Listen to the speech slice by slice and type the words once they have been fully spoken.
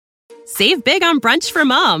Save big on brunch for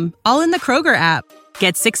mom, all in the Kroger app.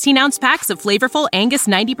 Get 16-ounce packs of flavorful Angus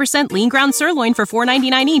 90% lean ground sirloin for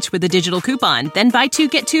 $4.99 each with a digital coupon. Then buy 2,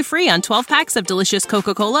 get 2 free on 12 packs of delicious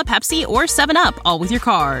Coca-Cola, Pepsi, or 7-Up, all with your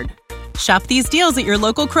card. Shop these deals at your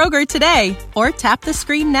local Kroger today, or tap the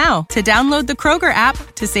screen now to download the Kroger app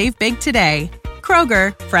to save big today.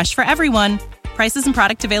 Kroger, fresh for everyone. Prices and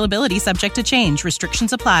product availability subject to change.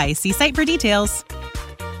 Restrictions apply. See site for details.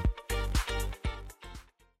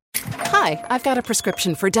 Hi, I've got a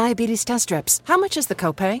prescription for diabetes test strips. How much is the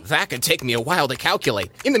copay? That could take me a while to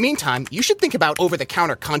calculate. In the meantime, you should think about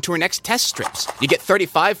over-the-counter Contour Next test strips. You get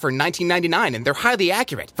 35 for $19.99, and they're highly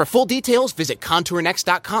accurate. For full details, visit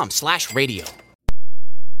contournext.com/radio.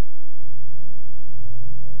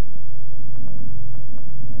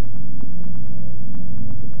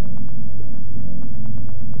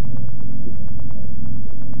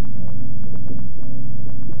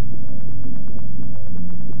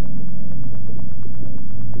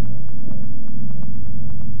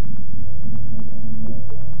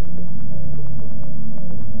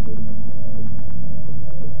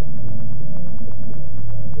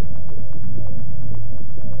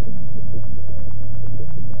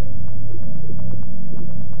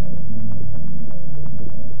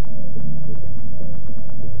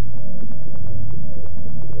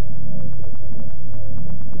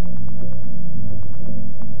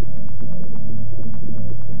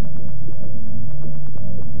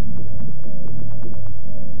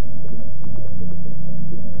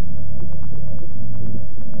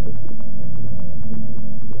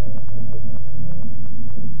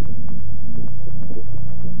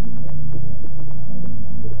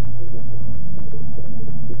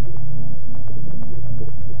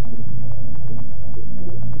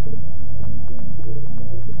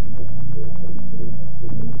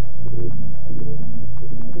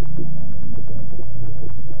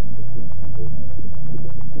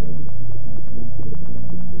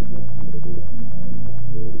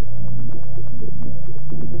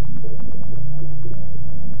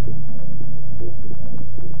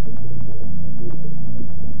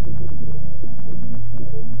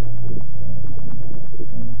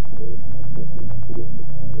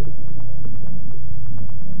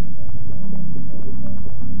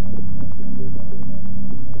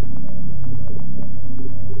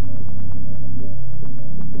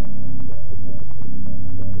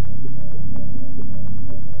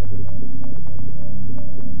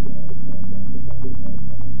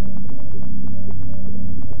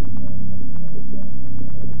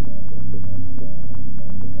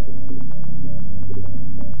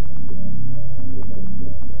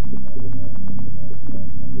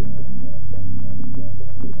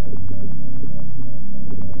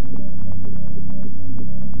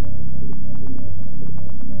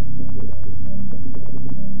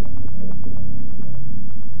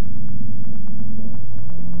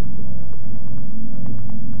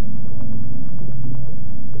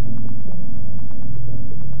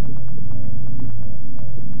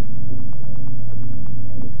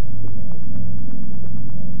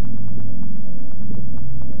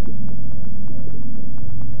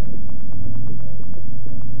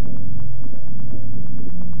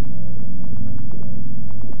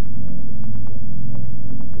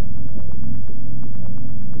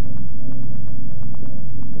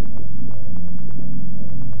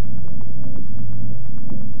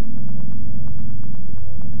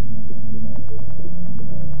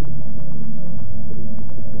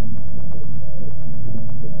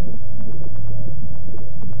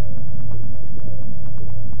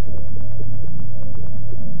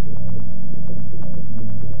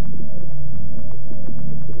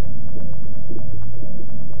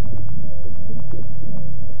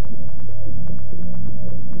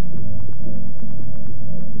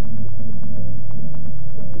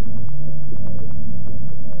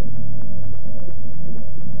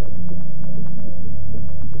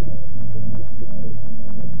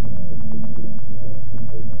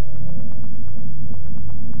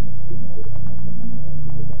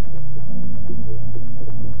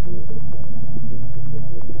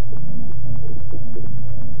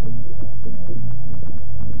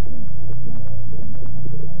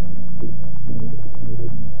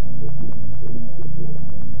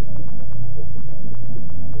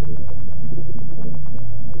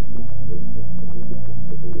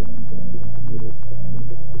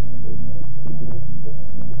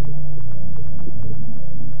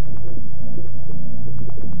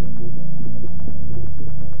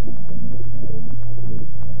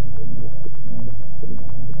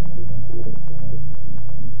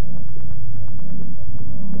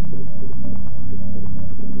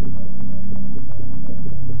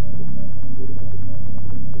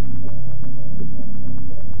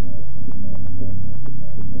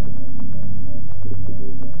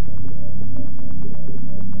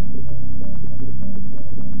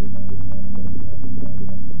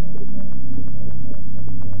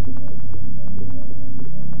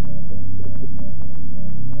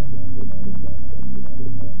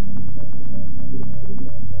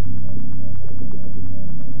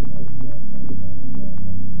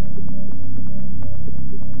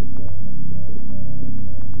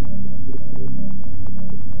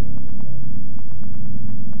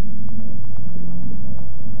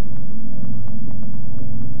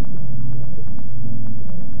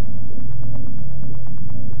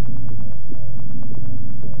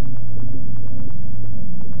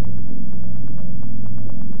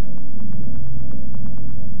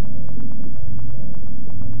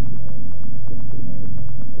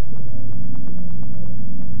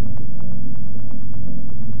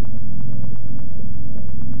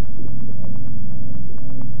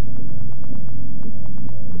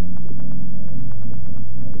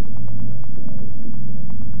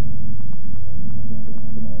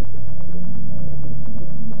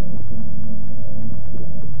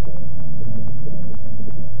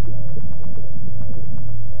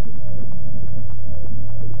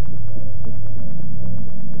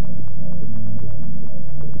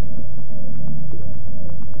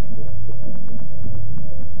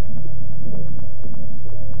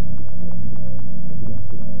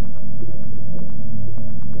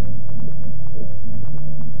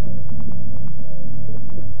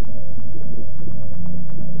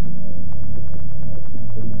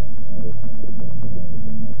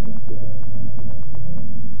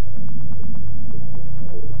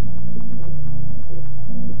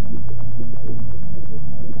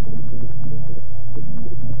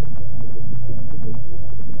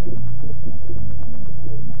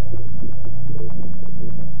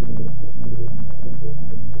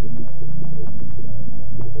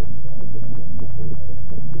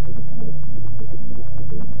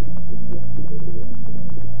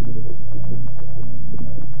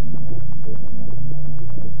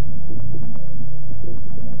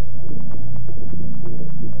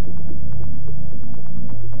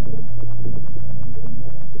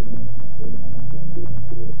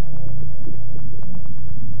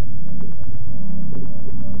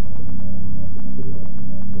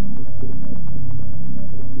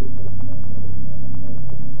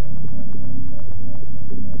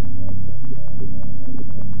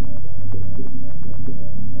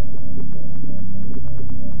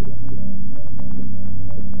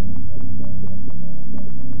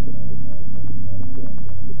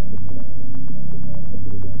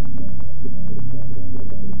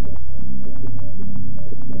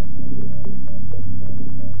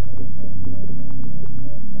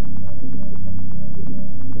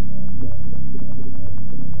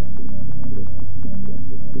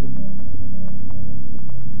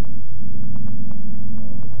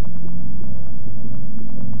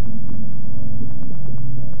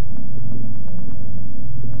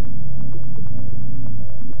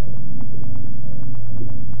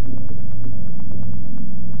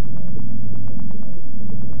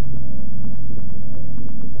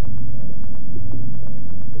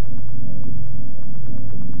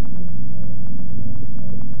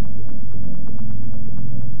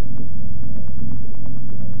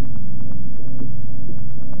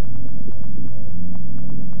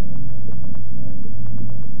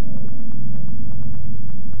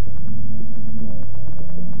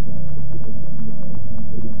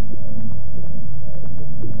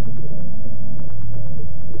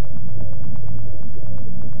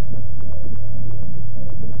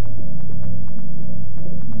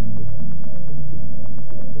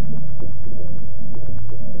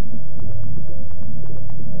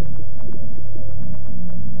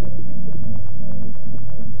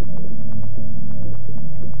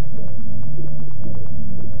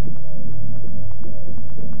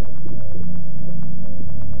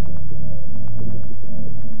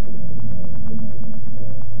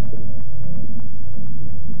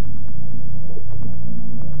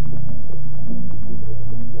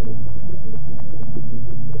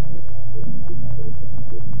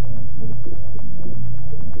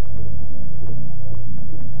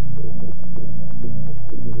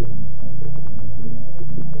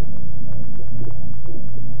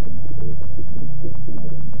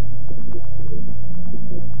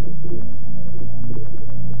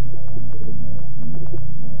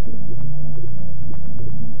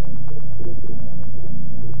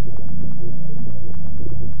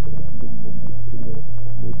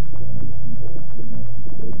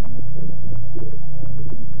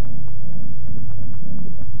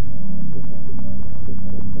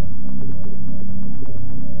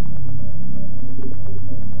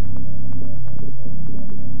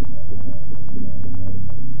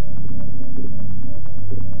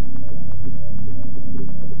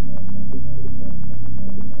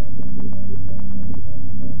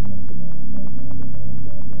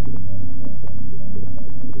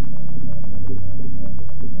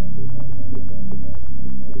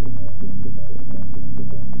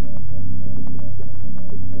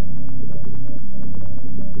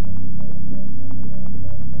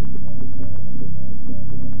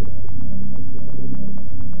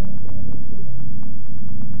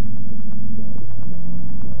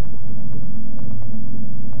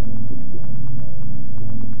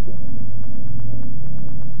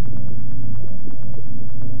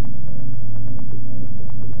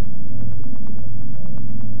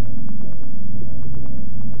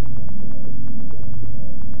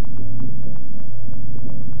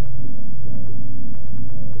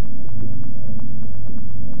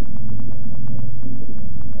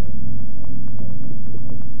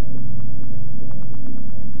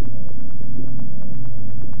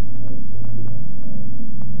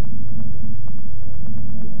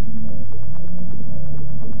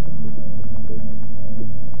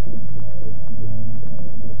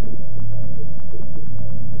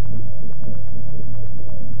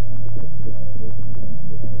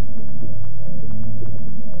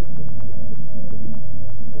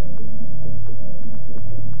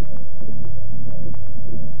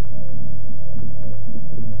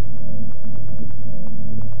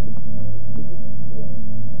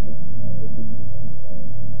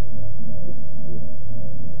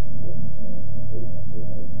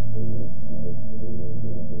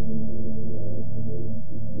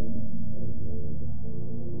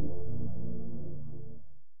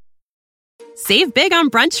 Save big on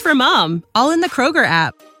brunch for mom, all in the Kroger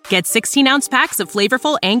app. Get 16-ounce packs of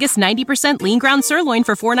flavorful Angus 90% lean ground sirloin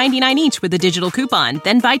for $4.99 each with a digital coupon.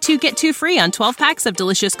 Then buy 2, get 2 free on 12 packs of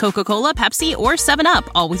delicious Coca-Cola, Pepsi, or 7-Up,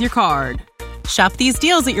 all with your card. Shop these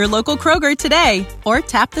deals at your local Kroger today, or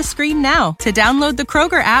tap the screen now to download the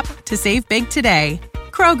Kroger app to save big today.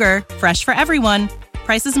 Kroger, fresh for everyone.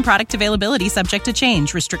 Prices and product availability subject to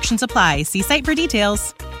change. Restrictions apply. See site for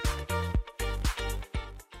details.